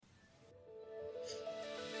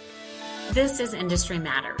This is Industry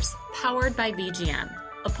Matters, powered by VGM,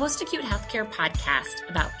 a post-acute healthcare podcast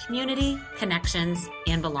about community, connections,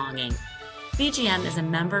 and belonging. VGM is a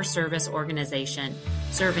member service organization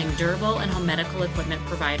serving durable and home medical equipment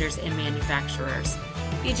providers and manufacturers.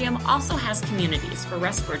 VGM also has communities for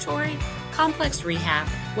respiratory, complex rehab,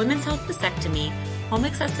 women's health vasectomy, home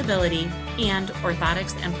accessibility, and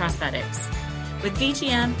orthotics and prosthetics. With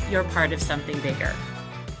VGM, you're part of something bigger.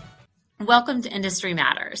 Welcome to Industry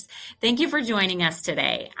Matters. Thank you for joining us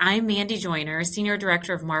today. I'm Mandy Joyner, Senior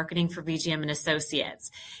Director of Marketing for VGM and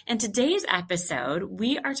Associates. In today's episode,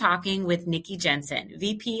 we are talking with Nikki Jensen,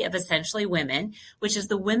 VP of Essentially Women, which is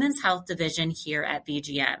the women's health division here at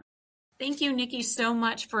VGM. Thank you, Nikki, so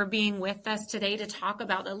much for being with us today to talk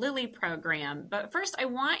about the Lily program. But first, I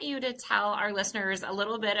want you to tell our listeners a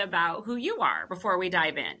little bit about who you are before we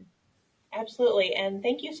dive in. Absolutely. And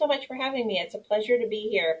thank you so much for having me. It's a pleasure to be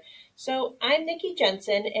here. So I'm Nikki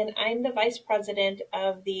Jensen, and I'm the Vice President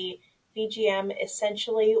of the VGM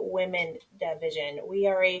Essentially Women Division. We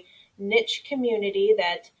are a niche community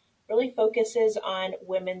that really focuses on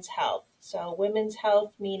women's health. So women's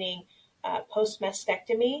health meaning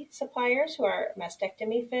post-mastectomy suppliers who are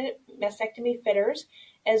mastectomy fitters,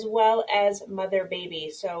 as well as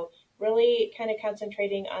mother-baby. So really kind of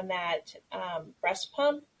concentrating on that breast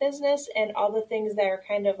pump business and all the things that are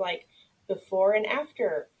kind of like before and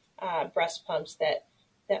after breast pumps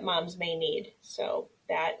that moms may need. So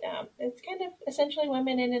that it's kind of essentially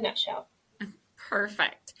women in a nutshell.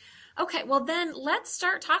 Perfect. Okay, well then let's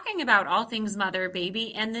start talking about all things mother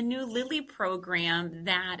baby and the new Lily program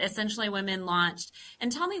that Essentially Women launched.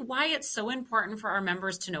 And tell me why it's so important for our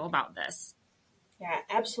members to know about this. Yeah,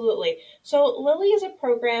 absolutely. So Lily is a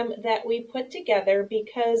program that we put together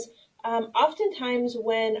because oftentimes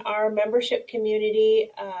when our membership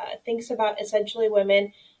community thinks about Essentially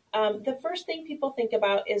Women, the first thing people think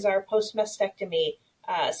about is our post-mastectomy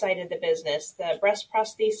side of the business, the breast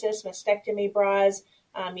prosthesis, mastectomy bras,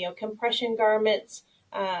 compression garments,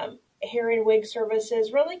 hair and wig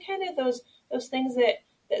services, really kind of those things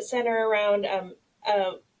that center around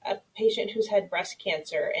a patient who's had breast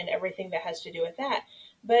cancer and everything that has to do with that.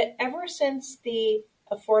 But ever since the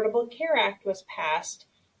Affordable Care Act was passed,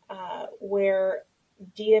 where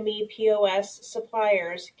DME POS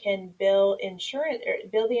suppliers can bill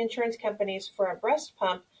the insurance companies for a breast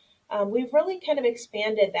pump, we've really kind of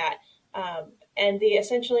expanded that. And the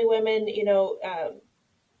Essentially Women,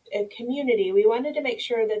 a community, we wanted to make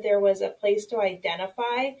sure that there was a place to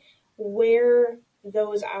identify where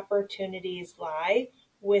those opportunities lie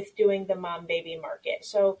with doing the mom-baby market.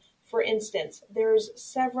 So, for instance, there's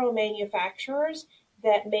several manufacturers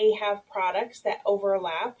that may have products that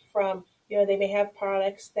overlap from, they may have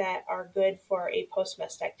products that are good for a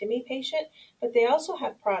post-mastectomy patient, but they also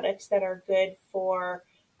have products that are good for,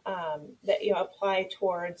 apply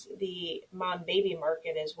towards the mom-baby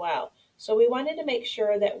market as well. So we wanted to make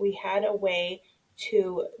sure that we had a way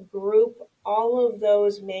to group all of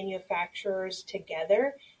those manufacturers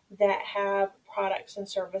together that have products and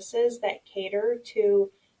services that cater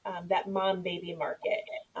to that mom-baby market.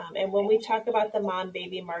 And when we talk about the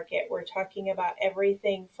mom-baby market, we're talking about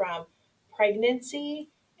everything from pregnancy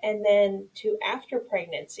and then to after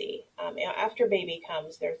pregnancy. After baby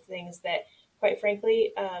comes, there are things that, quite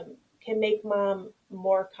frankly, can make mom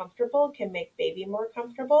more comfortable, can make baby more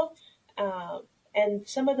comfortable. And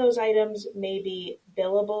some of those items may be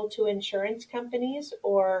billable to insurance companies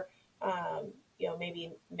or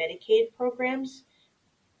maybe Medicaid programs,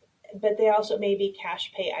 but they also may be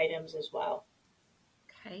cash pay items as well.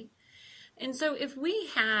 Okay. And so if we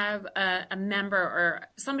have a member or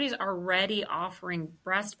somebody's already offering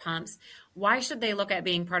breast pumps, why should they look at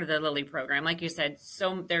being part of the Lily program? Like you said,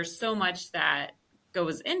 there's so much that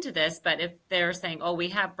goes into this, but if they're saying, oh, we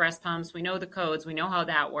have breast pumps, we know the codes, we know how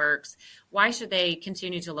that works, why should they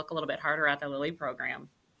continue to look a little bit harder at the Lily program?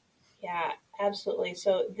 Yeah, absolutely.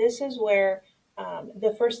 So this is where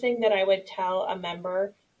the first thing that I would tell a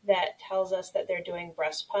member that tells us that they're doing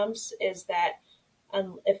breast pumps is that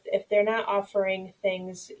if they're not offering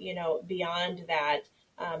things, beyond that,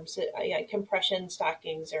 compression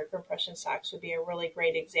stockings or compression socks would be a really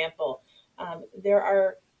great example. There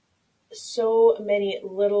are so many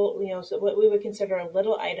little, so what we would consider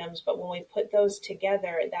little items, but when we put those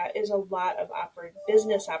together, that is a lot of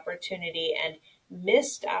business opportunity and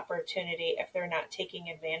missed opportunity if they're not taking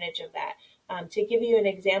advantage of that. To give you an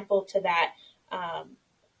example to that,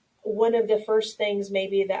 one of the first things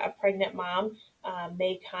maybe that a pregnant mom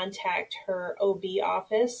may contact her OB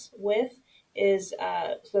office with is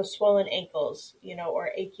those swollen ankles, or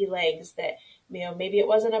achy legs that Maybe it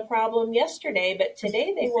wasn't a problem yesterday, but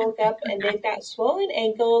today they woke up and they've got swollen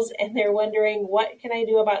ankles and they're wondering, what can I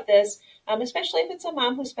do about this? Especially if it's a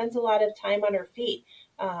mom who spends a lot of time on her feet.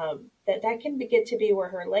 That can get to be where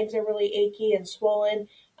her legs are really achy and swollen.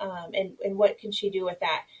 And what can she do with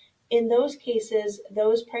that? In those cases,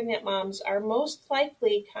 those pregnant moms are most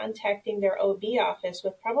likely contacting their OB office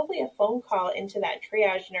with probably a phone call into that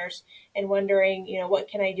triage nurse and wondering, what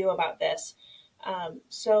can I do about this?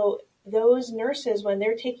 So those nurses, when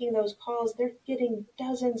they're taking those calls, they're getting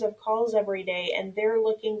dozens of calls every day, and they're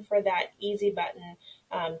looking for that easy button,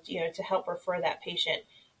 to help refer that patient.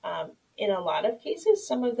 In a lot of cases,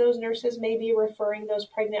 some of those nurses may be referring those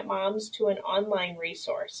pregnant moms to an online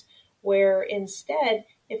resource, where instead,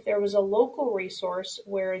 if there was a local resource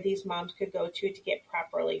where these moms could go to get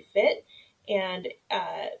properly fit and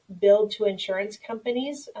billed to insurance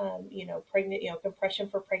companies, compression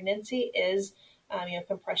for pregnancy is,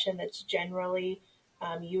 compression that's generally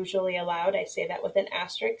usually allowed. I say that with an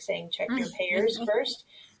asterisk, saying check your payers first.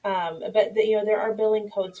 But there are billing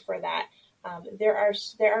codes for that. There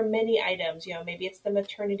are many items. Maybe it's the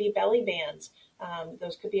maternity belly bands.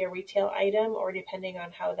 Those could be a retail item, or depending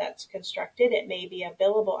on how that's constructed, it may be a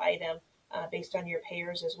billable item based on your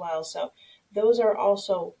payers as well. So those are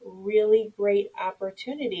also really great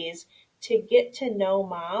opportunities to get to know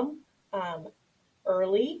mom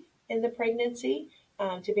early in the pregnancy,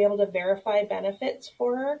 to be able to verify benefits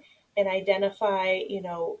for her and identify,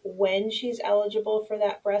 when she's eligible for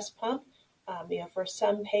that breast pump. For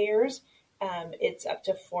some payers, it's up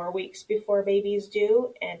to 4 weeks before baby's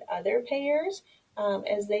due, and other payers,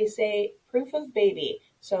 as they say, proof of baby.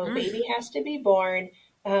 So baby has to be born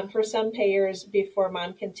for some payers before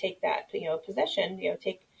mom can take that, possession,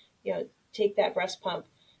 take that breast pump.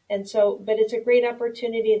 And so, but it's a great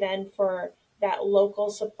opportunity then for that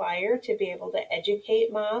local supplier to be able to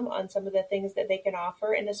educate mom on some of the things that they can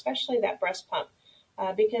offer, and especially that breast pump.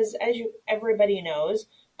 Because as everybody knows,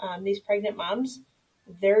 these pregnant moms,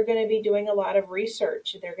 they're going to be doing a lot of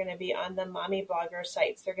research. They're going to be on the mommy blogger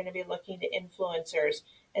sites. They're going to be looking to influencers.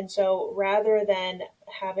 And so rather than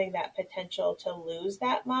having that potential to lose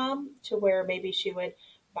that mom to where maybe she would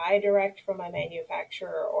buy direct from a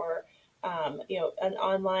manufacturer or an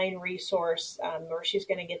online resource where she's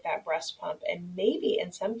going to get that breast pump, and maybe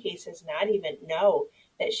in some cases not even know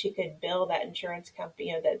that she could bill that insurance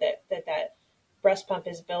company, that breast pump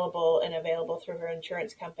is billable and available through her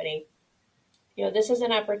insurance company. This is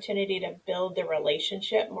an opportunity to build the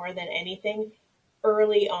relationship more than anything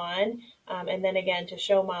early on. And then again, to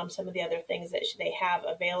show mom some of the other things that they have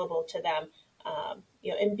available to them,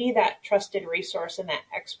 and be that trusted resource and that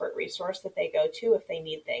expert resource that they go to if they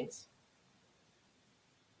need things.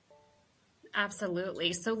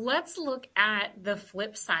 Absolutely. So let's look at the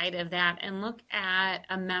flip side of that and look at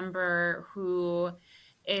a member who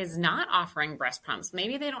is not offering breast pumps.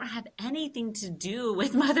 Maybe they don't have anything to do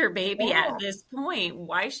with mother baby at this point.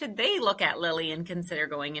 Why should they look at Lily and consider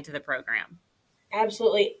going into the program?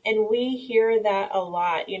 Absolutely. And we hear that a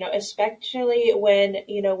lot, especially when,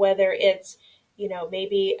 whether it's,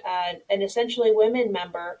 maybe an Essentially Women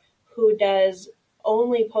member who does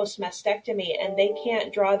only post-mastectomy and they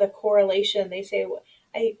can't draw the correlation. They say,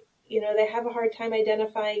 they have a hard time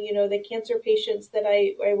identifying, the cancer patients that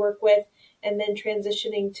I work with, and then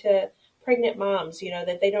transitioning to pregnant moms,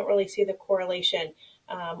 that they don't really see the correlation.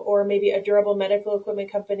 Or maybe a durable medical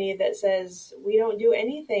equipment company that says, we don't do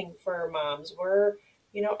anything for moms. We're,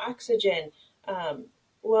 oxygen.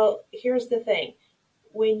 Well, here's the thing.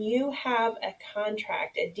 When you have a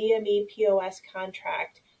contract, a DME POS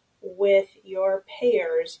contract with your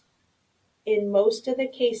payers, in most of the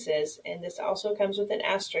cases, and this also comes with an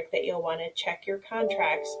asterisk that you'll want to check your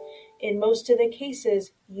contracts, in most of the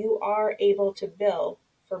cases, you are able to bill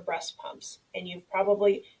for breast pumps. And you've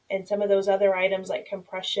probably, and some of those other items like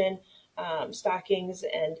compression, stockings,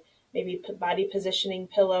 and maybe body positioning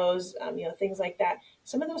pillows, things like that.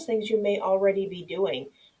 Some of those things you may already be doing.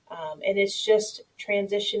 And it's just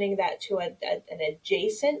transitioning that to an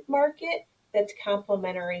adjacent market that's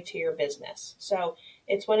complementary to your business. So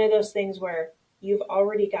it's one of those things where you've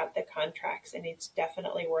already got the contracts, and it's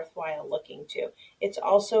definitely worthwhile looking to. It's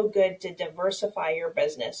also good to diversify your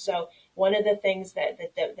business. So one of the things that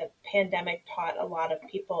the pandemic taught a lot of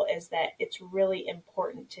people is that it's really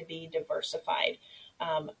important to be diversified.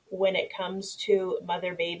 When it comes to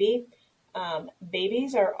mother baby,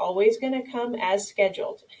 babies are always going to come as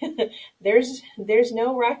scheduled. There's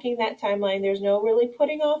no rocking that timeline. There's no really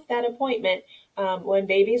putting off that appointment. When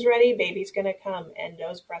baby's ready, baby's going to come, and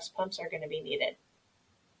those breast pumps are going to be needed.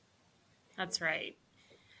 That's right.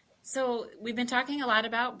 So we've been talking a lot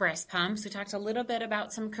about breast pumps. We talked a little bit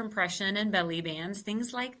about some compression and belly bands,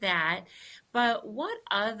 things like that. But what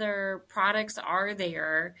other products are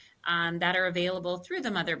there that are available through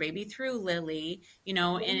the Mother Baby, through Lilly,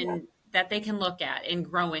 Yeah. and that they can look at in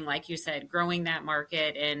growing, like you said, growing that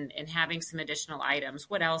market and having some additional items?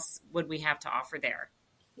 What else would we have to offer there?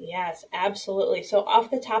 Yes, absolutely. So off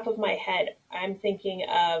the top of my head, I'm thinking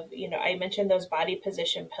of, I mentioned those body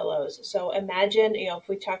position pillows. So imagine, if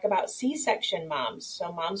we talk about C-section moms,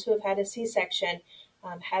 so moms who have had a C-section,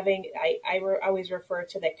 always refer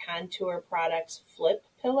to the Contour Products Flip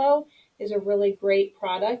Pillow is a really great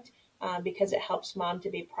product because it helps mom to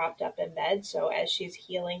be propped up in bed. So as she's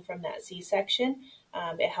healing from that C-section,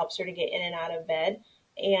 it helps her to get in and out of bed.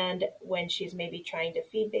 And when she's maybe trying to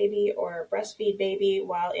feed baby or breastfeed baby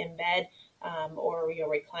while in bed, or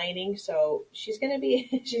reclining, so she's going to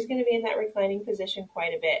be she's going to be in that reclining position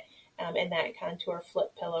quite a bit, and that Contour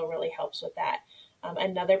Flip Pillow really helps with that.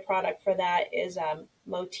 Another product for that is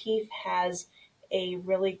Motif has a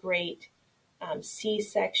really great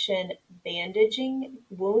C-section bandaging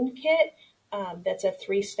wound kit. That's a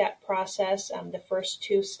 3-step process. The first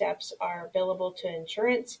 2 steps are billable to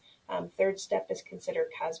insurance. Third step is considered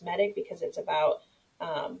cosmetic because it's about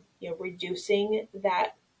reducing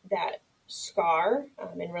that scar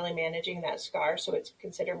and really managing that scar. So it's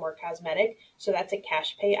considered more cosmetic. So that's a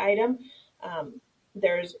cash pay item.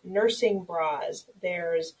 There's nursing bras.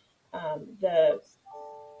 There's the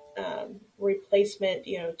replacement,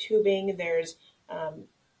 tubing. There's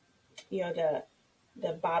the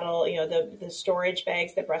bottle, the storage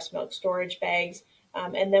bags, the breast milk storage bags.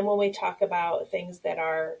 And then when we talk about things that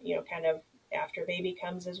are, kind of after baby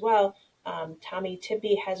comes as well, Tommy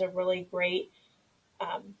Tippy has a really great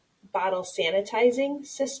bottle sanitizing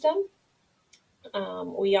system.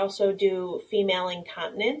 We also do female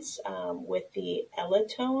incontinence with the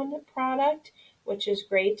Ellatone product, which is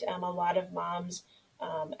great. A lot of moms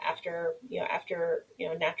after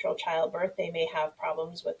natural childbirth, they may have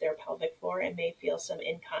problems with their pelvic floor and may feel some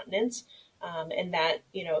incontinence, and that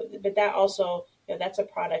but that also that's a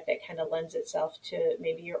product that kind of lends itself to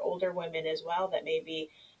maybe your older women as well. That maybe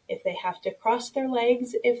if they have to cross their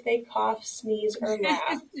legs, if they cough, sneeze, or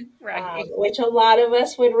laugh, Right. which a lot of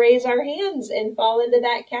us would raise our hands and fall into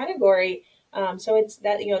that category. So it's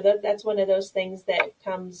that's one of those things that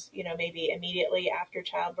comes maybe immediately after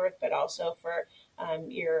childbirth, but also for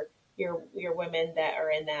your women that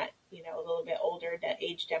are in that a little bit older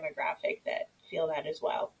age demographic that feel that as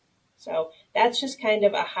well. So that's just kind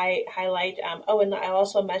of a highlight. And I'll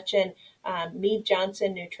also mention Mead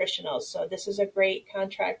Johnson Nutritionals. So this is a great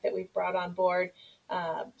contract that we've brought on board.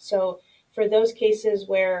 So for those cases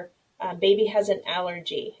where baby has an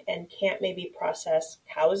allergy and can't maybe process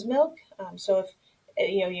cow's milk, so if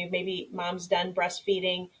you maybe mom's done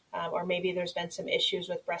breastfeeding, or maybe there's been some issues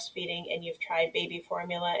with breastfeeding and you've tried baby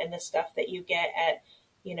formula and the stuff that you get at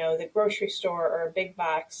the grocery store or a big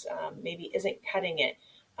box maybe isn't cutting it.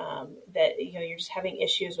 That you're just having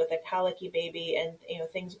issues with a colicky baby and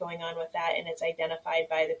things going on with that, and it's identified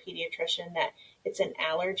by the pediatrician that it's an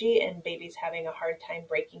allergy and baby's having a hard time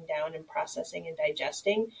breaking down and processing and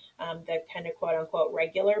digesting the kind of quote unquote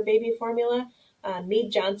regular baby formula.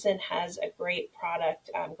 Mead Johnson has a great product,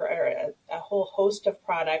 or a whole host of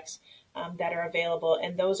products that are available,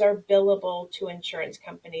 and those are billable to insurance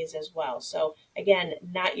companies as well. So again,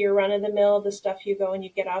 not your run of the mill, the stuff you go and you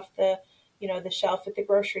get off the shelf at the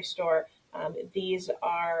grocery store. These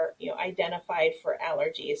are identified for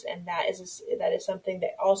allergies, and that is something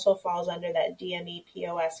that also falls under that DME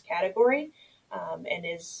POS category, and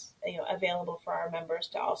is available for our members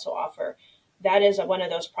to also offer. That is one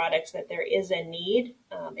of those products that there is a need,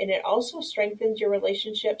 and it also strengthens your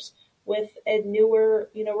relationships with a newer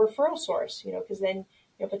referral source, because then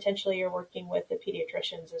potentially you're working with the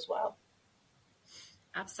pediatricians as well.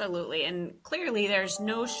 Absolutely. And clearly there's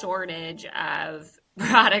no shortage of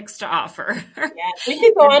products to offer. Yeah, we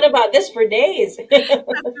could go on about this for days. That's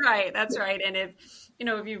right. That's right. And if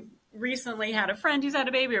you've recently had a friend who's had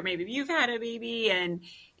a baby, or maybe you've had a baby, and,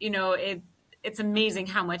 it's amazing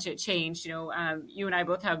how much it changed. You and I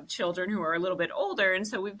both have children who are a little bit older, and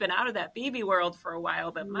so we've been out of that baby world for a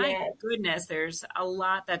while, but my Yes. goodness, there's a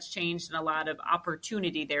lot that's changed and a lot of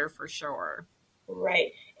opportunity there for sure.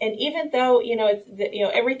 Right. And even though,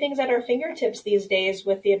 everything's at our fingertips these days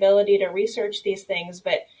with the ability to research these things,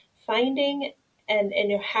 but finding and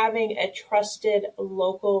having a trusted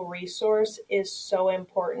local resource is so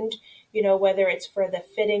important, whether it's for the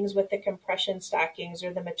fittings with the compression stockings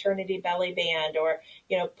or the maternity belly band, or,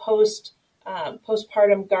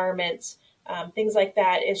 postpartum garments, things like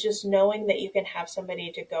that, is just knowing that you can have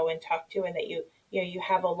somebody to go and talk to, and that you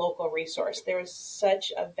have a local resource. There is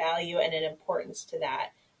such a value and an importance to that,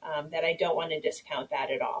 that I don't want to discount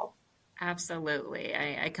that at all. Absolutely.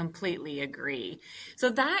 I completely agree.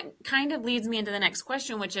 So that kind of leads me into the next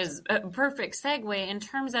question, which is a perfect segue in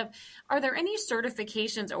terms of, are there any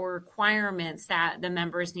certifications or requirements that the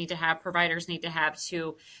members need to have, providers need to have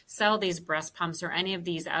to sell these breast pumps or any of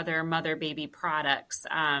these other mother baby products,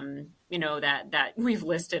 that we've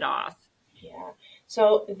listed off? Yeah.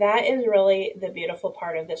 So that is really the beautiful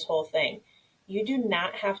part of this whole thing. You do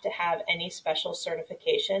not have to have any special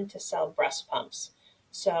certification to sell breast pumps.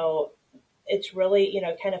 So it's really,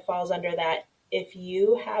 kind of falls under that. If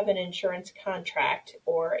you have an insurance contract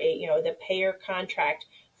or the payer contract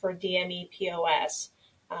for DME POS,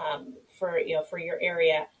 for your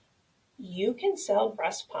area, you can sell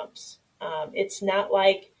breast pumps. It's not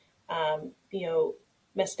like,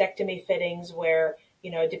 mastectomy fittings where,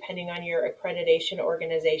 depending on your accreditation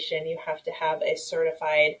organization, you have to have a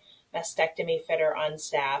certified mastectomy fitter on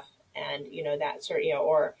staff, and that sort,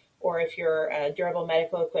 or if you're a durable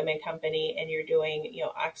medical equipment company and you're doing,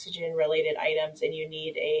 oxygen related items and you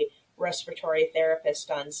need a respiratory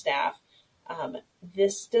therapist on staff,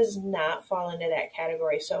 this does not fall into that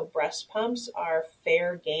category. So breast pumps are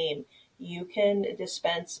fair game. You can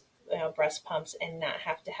dispense breast pumps and not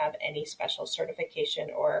have to have any special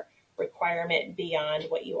certification or requirement beyond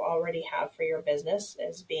what you already have for your business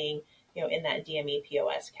as being, in that DME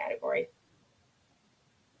POS category.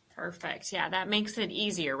 Perfect. Yeah, that makes it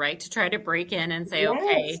easier, right? To try to break in and say, Yes.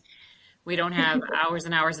 okay, we don't have hours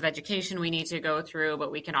and hours of education we need to go through,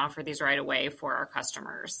 but we can offer these right away for our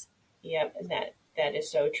customers. Yep, and that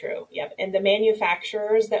is so true. Yep, and the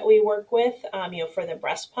manufacturers that we work with, for the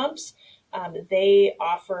breast pumps, they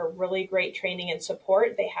offer really great training and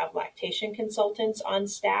support. They have lactation consultants on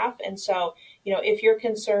staff, and so if you're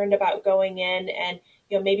concerned about going in and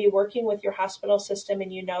maybe working with your hospital system,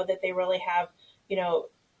 and that they really have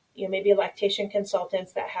maybe lactation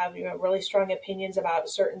consultants that have really strong opinions about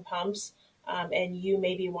certain pumps, and you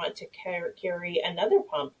maybe want to carry another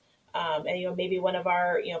pump. And maybe one of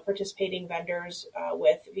our participating vendors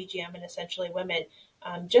with VGM and Essentially Women,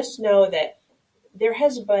 just know that there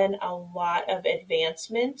has been a lot of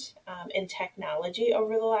advancement in technology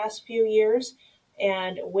over the last few years,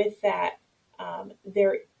 and with that,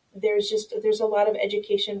 there's a lot of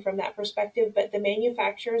education from that perspective. But the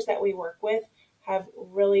manufacturers that we work with have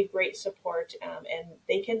really great support, and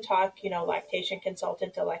they can talk lactation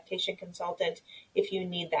consultant to lactation consultant if you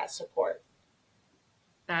need that support.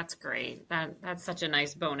 That's great. That's such a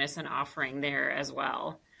nice bonus and offering there as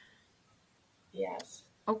well. Yes.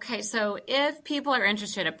 Okay, so if people are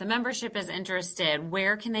interested, if the membership is interested,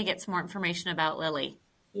 where can they get some more information about Lily?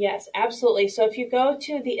 Yes, absolutely. So if you go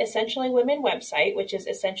to the Essentially Women website, which is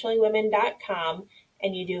essentiallywomen.com,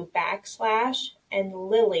 and you do / and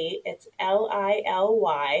Lily, it's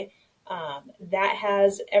LILY, that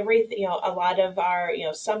has everything, a lot of our,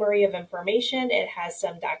 summary of information. It has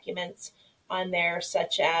some documents on there,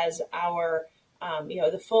 such as our,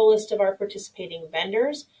 the full list of our participating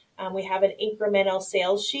vendors. We have an incremental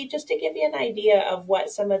sales sheet just to give you an idea of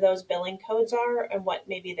what some of those billing codes are and what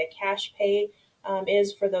maybe the cash pay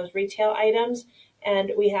is for those retail items.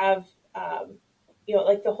 And we have,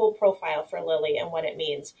 like the whole profile for Lily and what it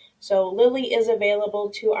means. So Lily is available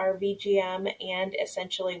to our VGM and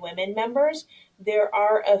Essentially Women members. There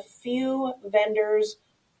are a few vendors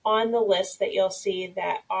on the list that you'll see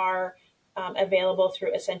that are available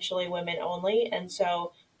through Essentially Women only. And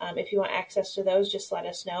so if you want access to those, just let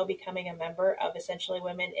us know. Becoming a member of Essentially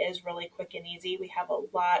Women is really quick and easy. We have a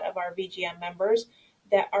lot of our VGM members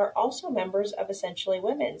that are also members of Essentially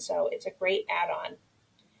Women. So it's a great add-on.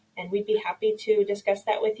 And we'd be happy to discuss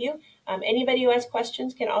that with you. Anybody who has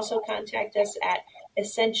questions can also contact us at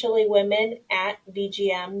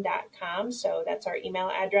essentiallywomen@vgm.com. So that's our email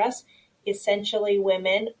address,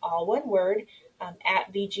 essentiallywomen, all one word,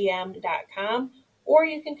 at vgm.com. Or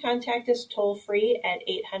you can contact us toll free at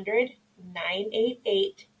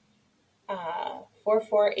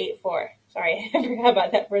 800-988-4484. Sorry, I forgot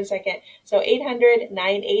about that for a second. So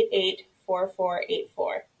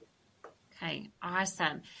 800-988-4484. Okay,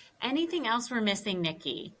 awesome. Anything else we're missing,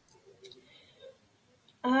 Nikki?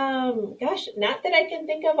 Gosh, not that I can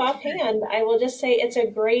think of offhand. I will just say it's a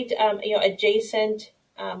great, adjacent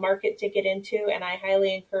market to get into, and I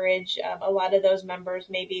highly encourage a lot of those members,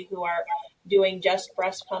 maybe who are doing just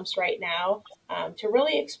breast pumps right now, to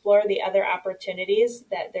really explore the other opportunities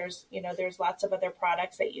that there's lots of other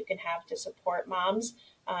products that you can have to support moms,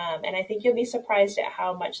 and I think you'll be surprised at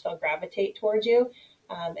how much they'll gravitate towards you.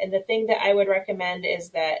 And the thing that I would recommend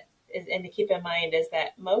and to keep in mind is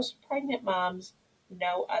that most pregnant moms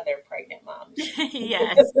no other pregnant moms.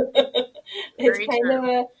 Yes. It's kind of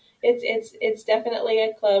a, it's definitely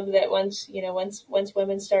a club that once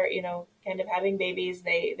women start, kind of having babies,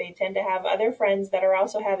 they tend to have other friends that are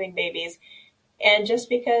also having babies. And just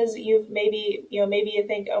because maybe you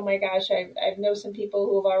think, oh my gosh, I know some people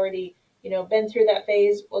who have already, been through that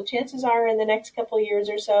phase. Well, chances are in the next couple years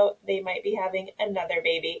or so, they might be having another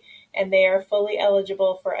baby and they are fully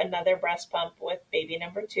eligible for another breast pump with baby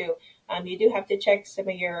number 2. You do have to check some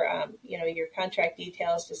of your, your contract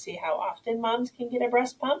details to see how often moms can get a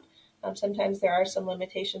breast pump. Sometimes there are some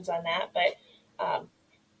limitations on that, but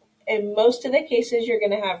in most of the cases, you're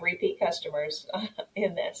going to have repeat customers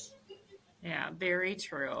in this. Yeah, very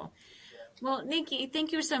true. Well, Nikki,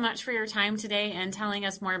 thank you so much for your time today and telling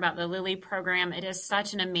us more about the Lily program. It is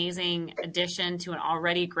such an amazing addition to an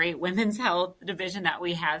already great women's health division that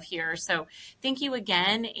we have here. So thank you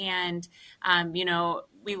again. And,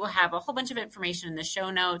 we will have a whole bunch of information in the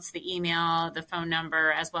show notes, the email, the phone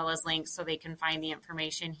number, as well as links so they can find the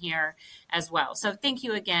information here as well. So thank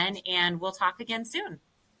you again, and we'll talk again soon.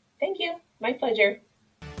 Thank you. My pleasure.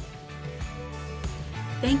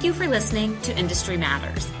 Thank you for listening to Industry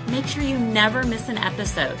Matters. Make sure you never miss an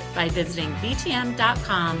episode by visiting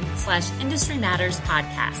bgm.com/Industry Matters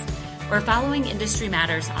podcast or following Industry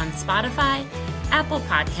Matters on Spotify, Apple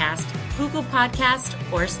Podcast, Google Podcast,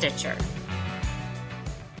 or Stitcher.